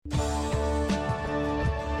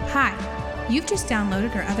Hi, you've just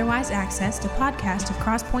downloaded or otherwise accessed a podcast of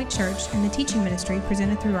Crosspoint Church and the teaching ministry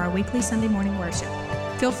presented through our weekly Sunday morning worship.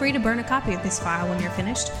 Feel free to burn a copy of this file when you're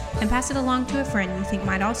finished and pass it along to a friend you think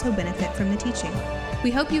might also benefit from the teaching.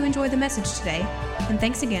 We hope you enjoy the message today, and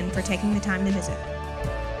thanks again for taking the time to visit.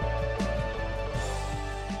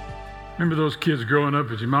 Remember those kids growing up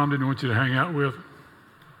that your mom didn't want you to hang out with?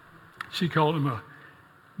 She called them a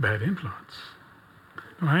bad influence.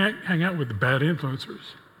 Don't hang out with the bad influencers.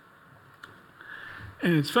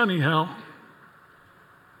 And it's funny how,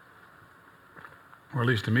 or at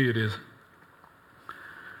least to me it is,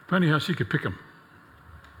 funny how she could pick them.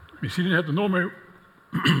 I mean, she didn't have to know them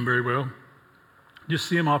very well. Just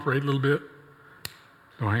see them operate a little bit.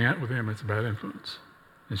 Don't hang out with them, it's a bad influence.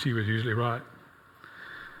 And she was usually right.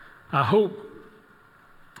 I hope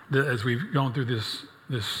that as we've gone through this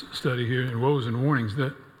study here in Woes and Warnings,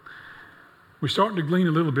 that we're starting to glean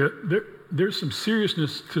a little bit. There's some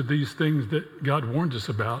seriousness to these things that God warns us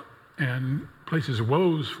about and places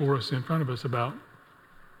woes for us in front of us about.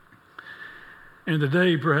 And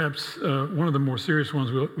today, perhaps one of the more serious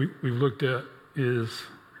ones we've looked at is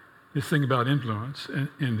this thing about influence,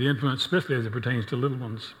 and the influence especially as it pertains to little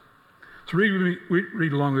ones. So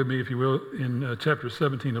read along with me, if you will, in chapter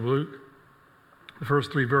 17 of Luke, the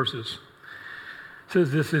first 3 verses. It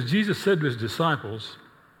says this, as Jesus said to his disciples,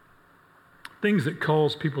 things that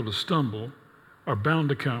cause people to stumble are bound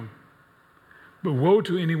to come, but woe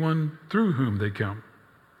to anyone through whom they come.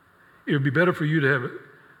 It would be better for you to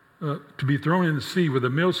have to be thrown in the sea with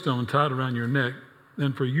a millstone tied around your neck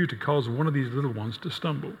than for you to cause one of these little ones to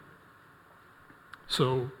stumble.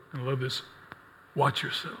 So, I love this, watch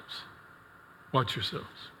yourselves. Watch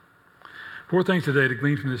yourselves. 4 things today to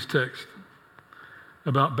glean from this text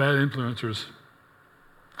about bad influencers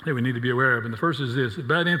that we need to be aware of. And the first is this, that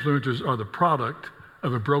bad influencers are the product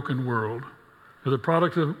of a broken world. They're the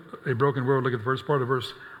product of a broken world. Look at the first part of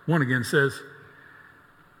verse 1 again. It says,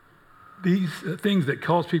 these things that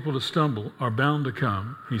cause people to stumble are bound to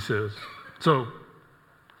come, he says. So,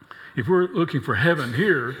 if we're looking for heaven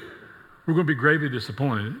here, we're going to be gravely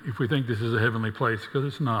disappointed if we think this is a heavenly place, because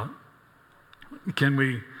it's not. Can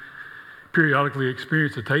we periodically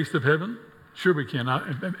experience a taste of heaven? Sure we can.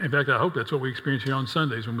 In fact, I hope that's what we experience here on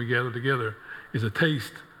Sundays when we gather together, is a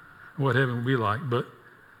taste of what heaven will be like. But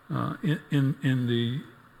in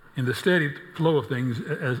the steady flow of things,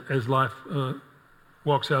 as life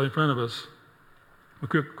walks out in front of us, we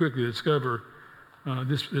quickly discover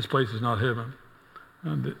this place is not heaven.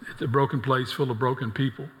 It's a broken place full of broken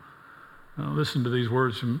people. Listen to these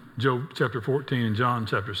words from Job chapter 14 and John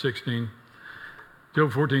chapter 16.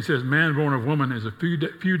 Job 14 says, man born of woman is a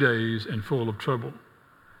few days and full of trouble.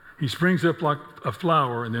 He springs up like a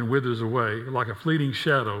flower and then withers away. Like a fleeting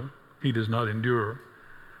shadow, he does not endure.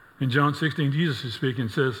 In John 16, Jesus is speaking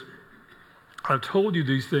and says, I've told you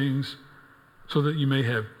these things so that you may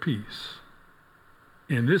have peace.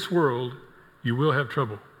 In this world, you will have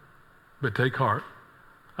trouble, but take heart,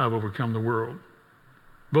 I've overcome the world.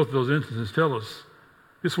 Both of those instances tell us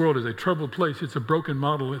this world is a troubled place. It's a broken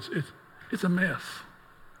model. It's a mess.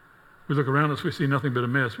 We look around us, we see nothing but a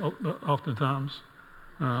mess oftentimes.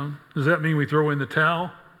 Does that mean we throw in the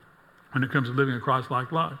towel when it comes to living a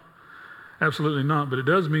Christ-like life? Absolutely not. But it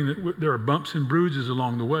does mean that there are bumps and bruises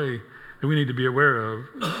along the way that we need to be aware of.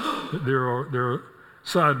 That there are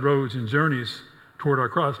side roads and journeys toward our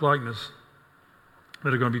Christ-likeness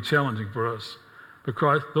that are going to be challenging for us. But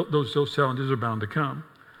those challenges are bound to come.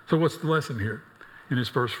 So what's the lesson here in this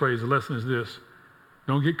first phrase? The lesson is this.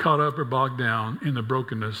 Don't get caught up or bogged down in the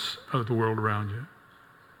brokenness of the world around you.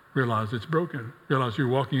 Realize it's broken. Realize you're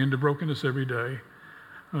walking into brokenness every day.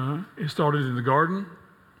 It started in the garden.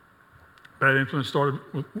 Bad influence started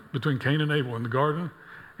between Cain and Abel in the garden.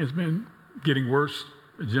 It's been getting worse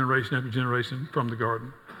generation after generation from the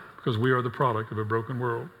garden because we are the product of a broken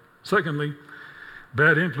world. Secondly,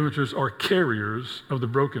 bad influencers are carriers of the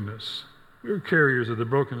brokenness. We're carriers of the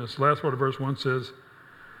brokenness. The last part of verse 1 says,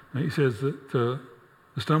 he says that the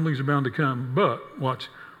stumblings are bound to come, but, watch,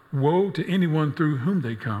 woe to anyone through whom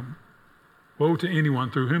they come. Woe to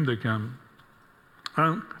anyone through whom they come.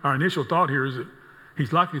 Our initial thought here is that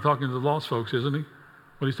he's likely talking to the lost folks, isn't he?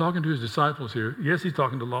 Well, he's talking to his disciples here. Yes, he's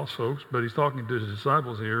talking to lost folks, but he's talking to his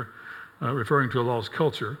disciples here, referring to a lost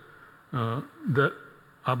culture that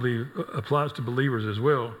I believe applies to believers as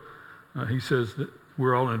well. He says that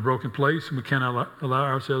we're all in a broken place and we cannot allow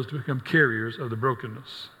ourselves to become carriers of the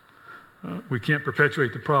brokenness. We can't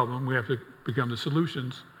perpetuate the problem. We have to become the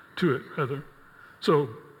solutions to it, rather. So,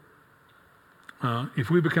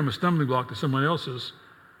 if we become a stumbling block to someone else's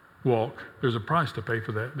walk, there's a price to pay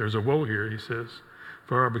for that. There's a woe here, he says,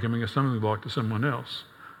 for our becoming a stumbling block to someone else.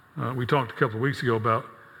 We talked a couple of weeks ago about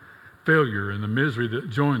failure and the misery that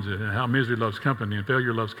joins it, and how misery loves company and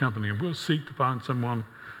failure loves company. And we'll seek to find someone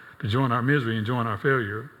to join our misery and join our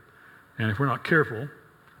failure. And if we're not careful,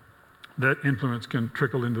 that influence can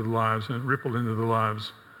trickle into the lives and ripple into the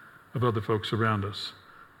lives of other folks around us.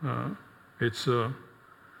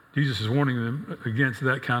 Jesus is warning them against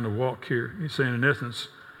that kind of walk here. He's saying, in essence,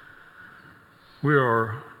 we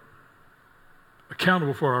are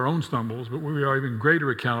accountable for our own stumbles, but we are even greater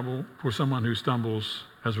accountable for someone who stumbles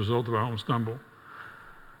as a result of our own stumble.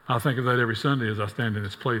 I think of that every Sunday as I stand in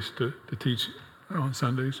this place to teach on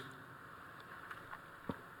Sundays,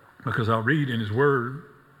 because I'll read in His Word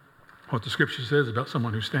what the Scripture says about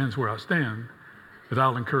someone who stands where I stand, that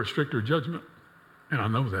I'll incur stricter judgment, and I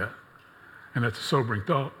know that. And that's a sobering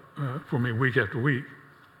thought for me week after week.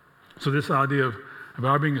 So this idea of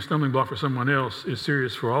our being a stumbling block for someone else is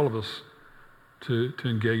serious for all of us to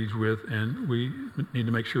engage with, and we need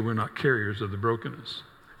to make sure we're not carriers of the brokenness.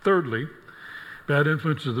 Thirdly, bad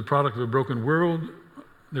influencers are the product of a broken world.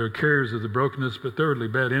 They're carriers of the brokenness. But thirdly,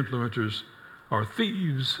 bad influencers are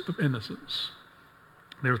thieves of innocence.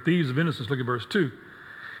 They're thieves of innocence. Look at verse 2.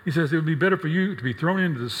 He says, it would be better for you to be thrown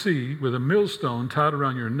into the sea with a millstone tied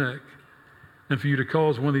around your neck than for you to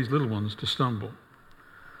cause one of these little ones to stumble.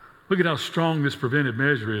 Look at how strong this preventive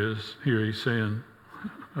measure is here. He's saying,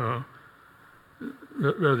 rather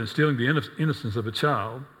than stealing the innocence of a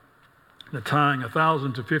child, that tying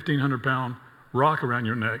 1,000 to 1,500 pound rock around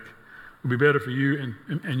your neck would be better for you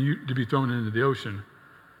and you to be thrown into the ocean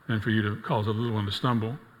than for you to cause a little one to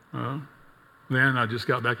stumble. Then I just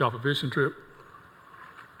got back off a fishing trip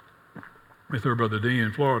with our brother Dean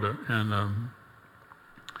in Florida, and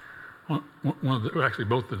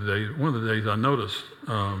both of the days. One of the days I noticed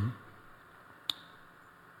our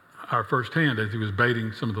first hand as he was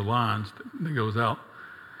baiting some of the lines that goes out.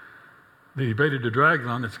 He baited a drag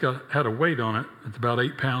line that's had a weight on it. It's about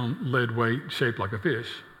 8-pound lead weight, shaped like a fish.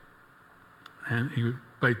 And he would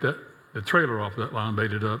bait the trailer off that line,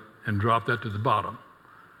 bait it up, and drop that to the bottom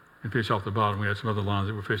and fish off the bottom. We had some other lines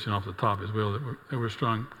that were fishing off the top as well that were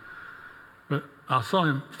strung. But I saw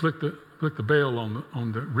him flick the bail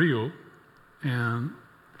on the reel and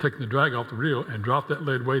take the drag off the reel and drop that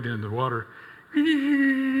lead weight into the water.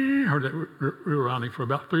 Heard that reel around him for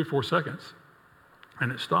about 3 or 4 seconds,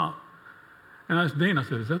 and it stopped. And I asked Dean, I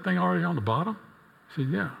said, is that thing already on the bottom? He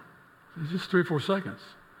said, yeah. It's just 3 or 4 seconds.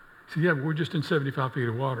 He said, yeah, but we're just in 75 feet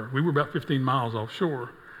of water. We were about 15 miles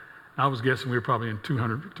offshore. I was guessing we were probably in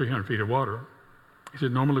 200, 300 feet of water. He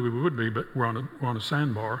said, normally we would be, but we're on a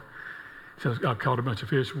sandbar. He says, I've caught a bunch of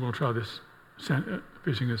fish. We're going to try this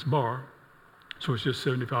fishing this bar. So it's just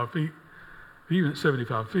 75 feet. Even at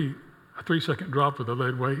 75 feet, a 3-second drop with the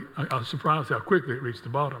lead weight, I was surprised how quickly it reached the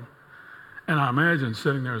bottom. And I imagine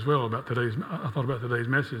sitting there as well I thought about today's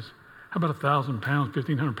message. How about 1,000 pounds,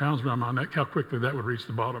 1,500 pounds around my neck, how quickly that would reach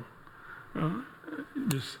the bottom?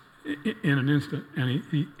 Just in an instant. And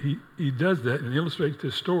he does that and illustrates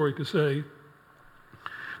this story to say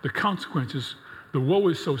the consequences, the woe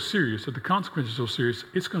is so serious, that the consequences are so serious,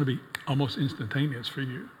 it's going to be almost instantaneous for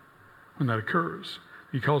you when that occurs.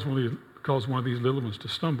 He calls one of these little ones to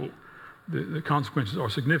stumble. The consequences are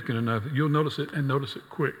significant enough that you'll notice it and notice it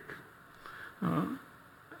quick.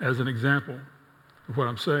 As an example of what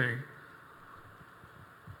I'm saying,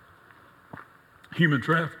 human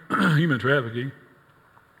trafficking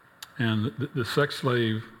and the sex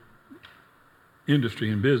slave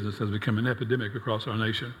industry and business has become an epidemic across our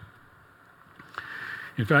nation.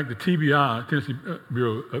 In fact, the TBI, Tennessee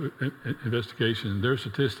Bureau of Investigation, their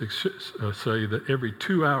statistics say that every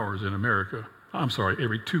 2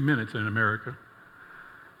 minutes in America,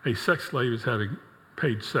 a sex slave is having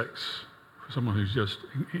paid sex for someone who's just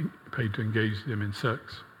paid to engage them in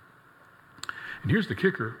sex. And here's the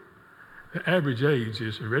kicker. The average age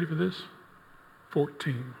is, are you ready for this?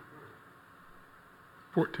 14.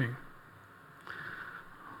 14.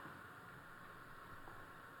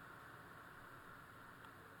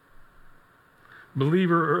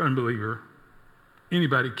 Believer or unbeliever,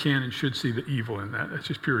 anybody can and should see the evil in that. That's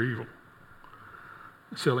just pure evil.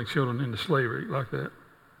 Selling children into slavery like that.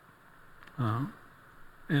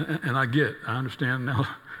 And I understand now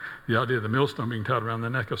the idea of the millstone being tied around the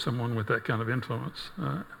neck of someone with that kind of influence.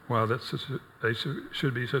 Wow, they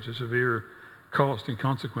should be such a severe cost and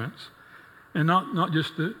consequence. And not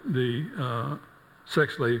just the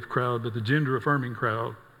sex slave crowd, but the gender-affirming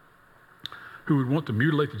crowd who would want to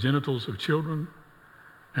mutilate the genitals of children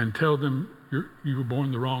and tell them you were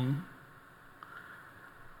born the wrong.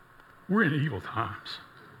 We're in evil times.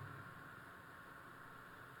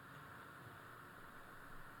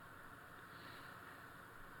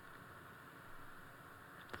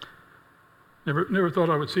 Never thought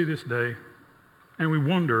I would see this day. And we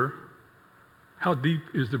wonder, how deep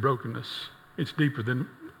is the brokenness? It's deeper than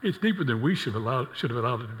we should have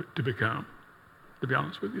allowed it to become, to be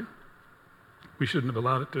honest with you. We shouldn't have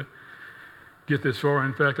allowed it to get this far.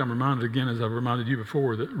 In fact, I'm reminded again, as I've reminded you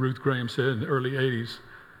before, that Ruth Graham said in the early 80s,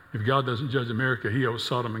 if God doesn't judge America, he owes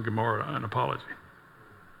Sodom and Gomorrah an apology.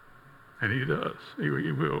 And he does. He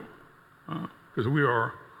will. Because we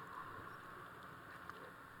are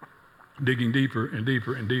digging deeper and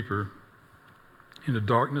deeper and deeper into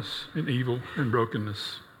darkness and evil and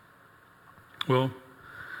brokenness. Well,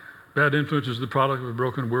 bad influences are the product of a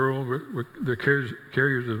broken world. They're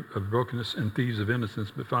carriers of brokenness and thieves of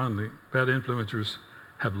innocence. But finally, bad influencers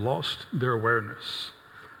have lost their awareness.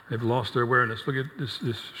 They've lost their awareness. Look at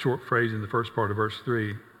this short phrase in the first part of verse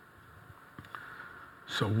 3.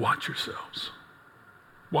 So watch yourselves.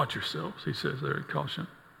 Watch yourselves, he says there in caution.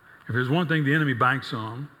 If there's one thing the enemy banks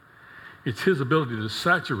on, it's his ability to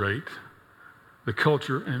saturate the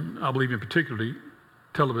culture, and I believe in particularly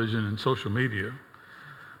television and social media.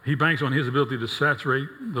 He banks on his ability to saturate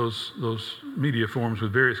those media forms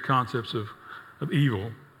with various concepts of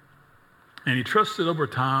evil. And he trusts that over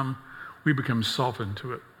time we become softened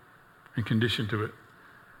to it and conditioned to it.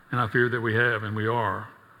 And I fear that we have, and we are,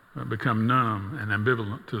 become numb and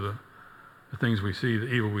ambivalent to the things we see, the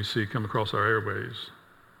evil we see come across our airwaves.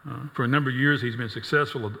 For a number of years he's been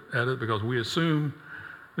successful at it because we assume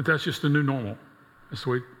that that's just the new normal. That's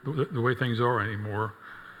the way things are anymore.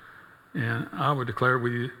 And I would declare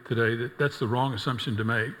with you today that that's the wrong assumption to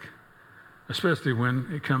make, especially when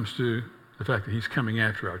it comes to the fact that he's coming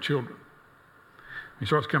after our children. When he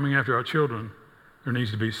starts coming after our children, there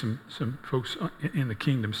needs to be some folks in the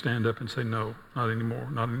kingdom stand up and say, no, not anymore,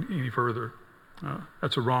 not any further.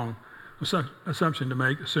 That's a wrong assumption to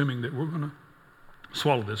make, assuming that we're going to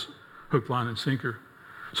swallow this hook, line, and sinker.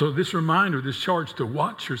 So this reminder, this charge to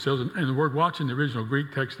watch yourselves, and the word watch in the original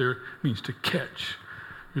Greek text there means to catch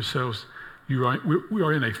yourselves. We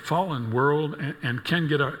are in a fallen world and can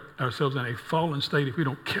get ourselves in a fallen state if we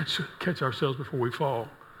don't catch ourselves before we fall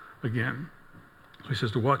again. So he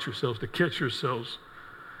says to watch yourselves, to catch yourselves.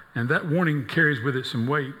 And that warning carries with it some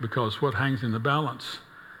weight, because what hangs in the balance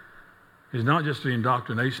is not just the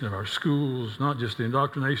indoctrination of our schools, not just the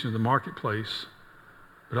indoctrination of the marketplace,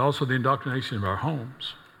 but also the indoctrination of our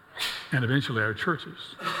homes and eventually our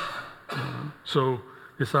churches. So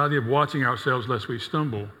this idea of watching ourselves lest we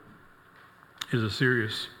stumble is a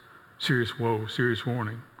serious woe, serious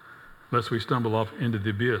warning, lest we stumble off into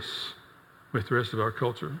the abyss with the rest of our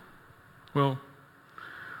culture. Well,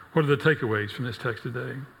 what are the takeaways from this text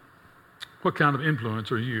today? What kind of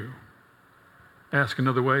influence are you? Ask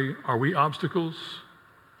another way, are we obstacles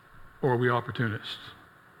or are we opportunists?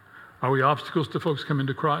 Are we obstacles to folks coming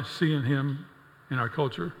to Christ, seeing him in our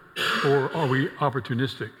culture? Or are we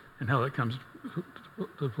opportunistic in how that comes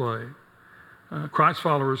to play? Christ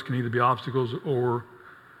followers can either be obstacles or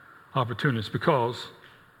opportunists, because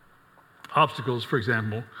obstacles, for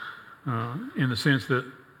example, in the sense that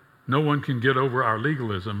no one can get over our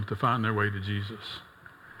legalism to find their way to Jesus.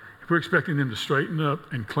 If we're expecting them to straighten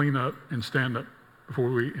up and clean up and stand up before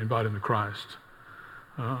we invite them to Christ,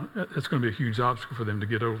 that's going to be a huge obstacle for them to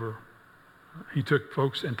get over. He took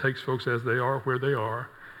folks and takes folks as they are, where they are,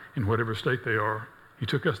 in whatever state they are. He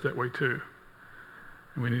took us that way too.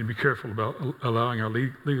 And we need to be careful about allowing our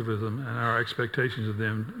legalism and our expectations of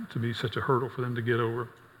them to be such a hurdle for them to get over.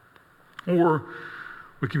 Or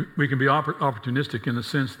we can be opportunistic in the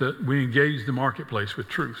sense that we engage the marketplace with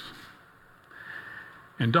truth.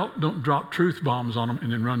 And don't drop truth bombs on them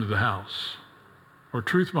and then run to the house, or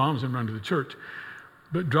truth bombs and run to the church.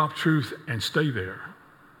 But drop truth and stay there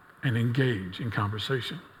and engage in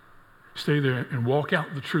conversation. Stay there and walk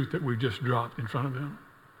out the truth that we've just dropped in front of them,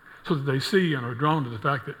 so that they see and are drawn to the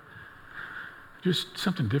fact that just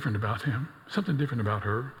something different about him, something different about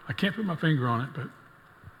her. I can't put my finger on it, but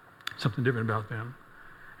something different about them.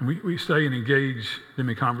 And we stay and engage them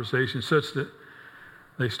in conversation such that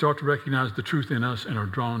they start to recognize the truth in us and are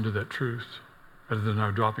drawn to that truth, rather than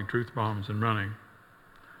our dropping truth bombs and running.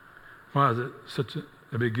 Why is it such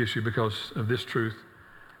a big issue? Because of this truth.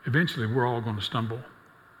 Eventually, we're all going to stumble.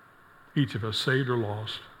 Each of us, saved or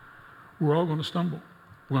lost, we're all going to stumble.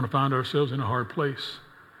 We're going to find ourselves in a hard place,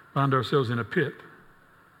 find ourselves in a pit.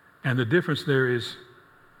 And the difference there is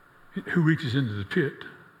who reaches into the pit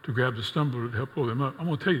to grab the stumbler to help pull them up. I'm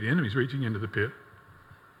going to tell you, the enemy's reaching into the pit.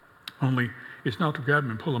 Only it's not to grab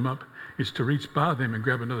them and pull them up. It's to reach by them and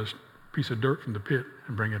grab another piece of dirt from the pit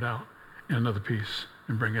and bring it out, and another piece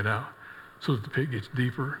and bring it out, so that the pit gets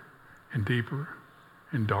deeper and deeper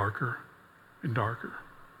and darker and darker.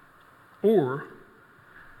 Or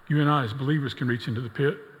You and I as believers can reach into the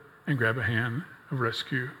pit and grab a hand of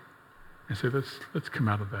rescue and say, let's come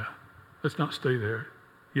out of that. Let's not stay there.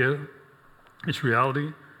 Yeah, it's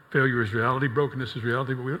reality. Failure is reality. Brokenness is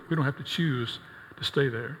reality, but we don't have to choose to stay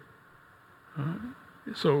there.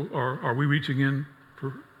 So are we reaching in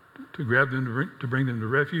to grab them, to bring them to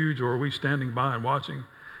refuge, or are we standing by and watching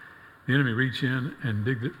the enemy reach in and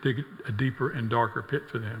dig a deeper and darker pit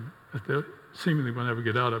for them that they seemingly will never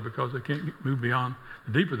get out of because they can't move beyond?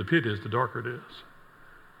 The deeper the pit is, the darker it is.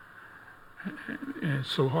 And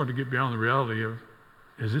it's so hard to get beyond the reality of,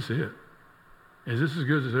 is this it? Is this as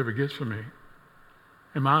good as it ever gets for me?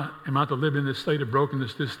 Am I to live in this state of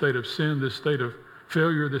brokenness, this state of sin, this state of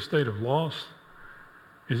failure, this state of loss?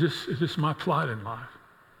 Is this my plight in life?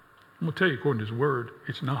 I'm going to tell you, according to his word,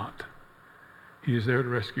 it's not. He is there to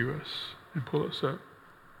rescue us and pull us up.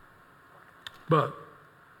 But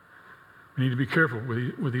we need to be careful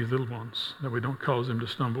with these little ones, that we don't cause them to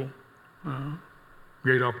stumble.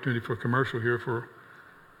 Great opportunity for a commercial here for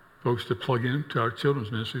folks to plug into our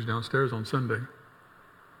children's ministries downstairs on Sunday.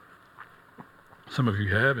 Some of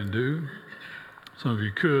you have and do. Some of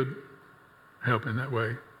you could help in that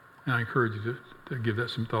way. And I encourage you to give that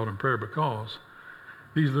some thought and prayer, because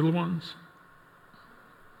these little ones,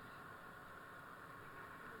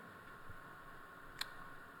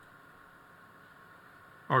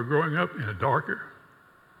 are growing up in a darker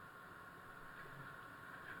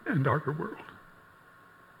and darker world.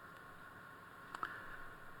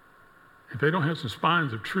 If they don't have some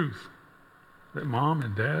spines of truth that mom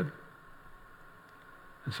and dad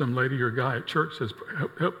and some lady or guy at church has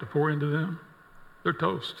helped to pour into them, they're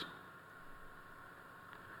toast.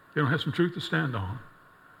 They don't have some truth to stand on,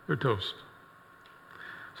 they're toast.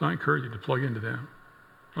 So I encourage you to plug into them.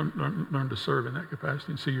 Learn to serve in that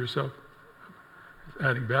capacity and see yourself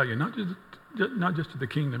adding value, not just to the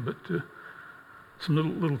kingdom, but to some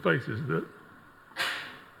little faces that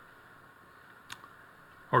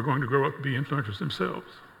are going to grow up to be influencers themselves.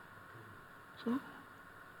 So,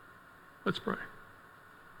 let's pray.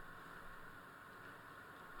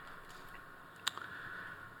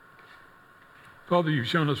 Father, you've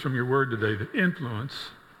shown us from your word today that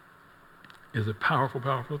influence is a powerful,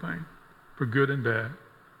 powerful thing for good and bad.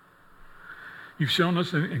 You've shown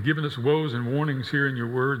us and given us woes and warnings here in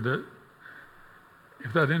your word that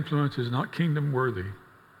if that influence is not kingdom worthy,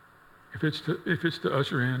 if it's to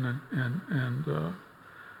usher in and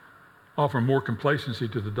offer more complacency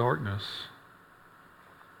to the darkness,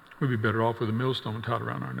 we'd be better off with a millstone tied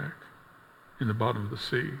around our neck in the bottom of the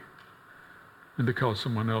sea than to cause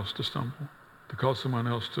someone else to stumble, to cause someone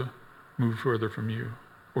else to move further from you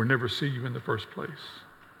or never see you in the first place.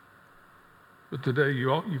 But today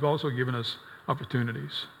you've also given us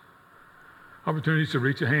opportunities to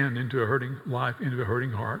reach a hand into a hurting life, into a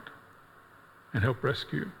hurting heart, and help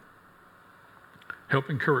rescue, help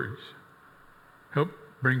encourage, help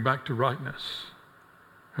bring back to rightness,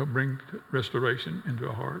 help bring restoration into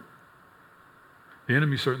a heart. The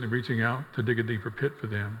enemy's certainly reaching out to dig a deeper pit for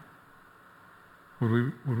them.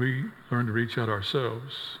 Would we learn to reach out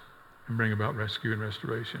ourselves and bring about rescue and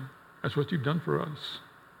restoration? That's what you've done for us.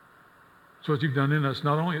 It's what you've done in us,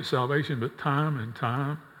 not only at salvation, but time and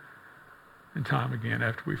time and time again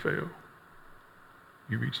after we fail.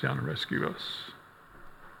 You reach down and rescue us.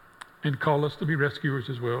 And call us to be rescuers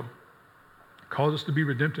as well. Call us to be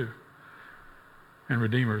redemptive and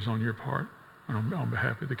redeemers on your part and on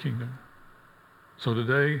behalf of the kingdom. So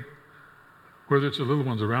today, whether it's the little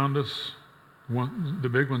ones around us, the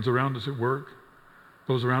big ones around us at work,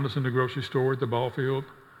 those around us in the grocery store, at the ball field,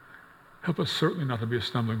 help us certainly not to be a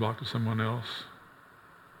stumbling block to someone else,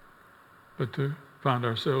 but to find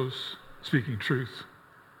ourselves speaking truth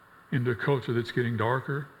into a culture that's getting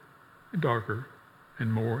darker and darker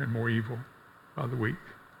and more evil by the week.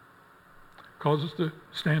 Cause us to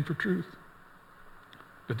stand for truth,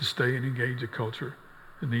 but to stay and engage a culture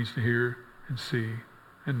that needs to hear and see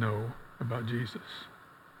and know about Jesus.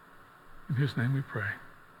 In his name we pray.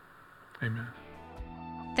 Amen.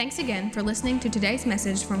 Thanks again for listening to today's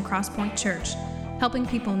message from Crosspoint Church, helping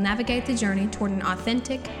people navigate the journey toward an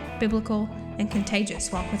authentic, biblical, and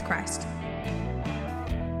contagious walk with Christ.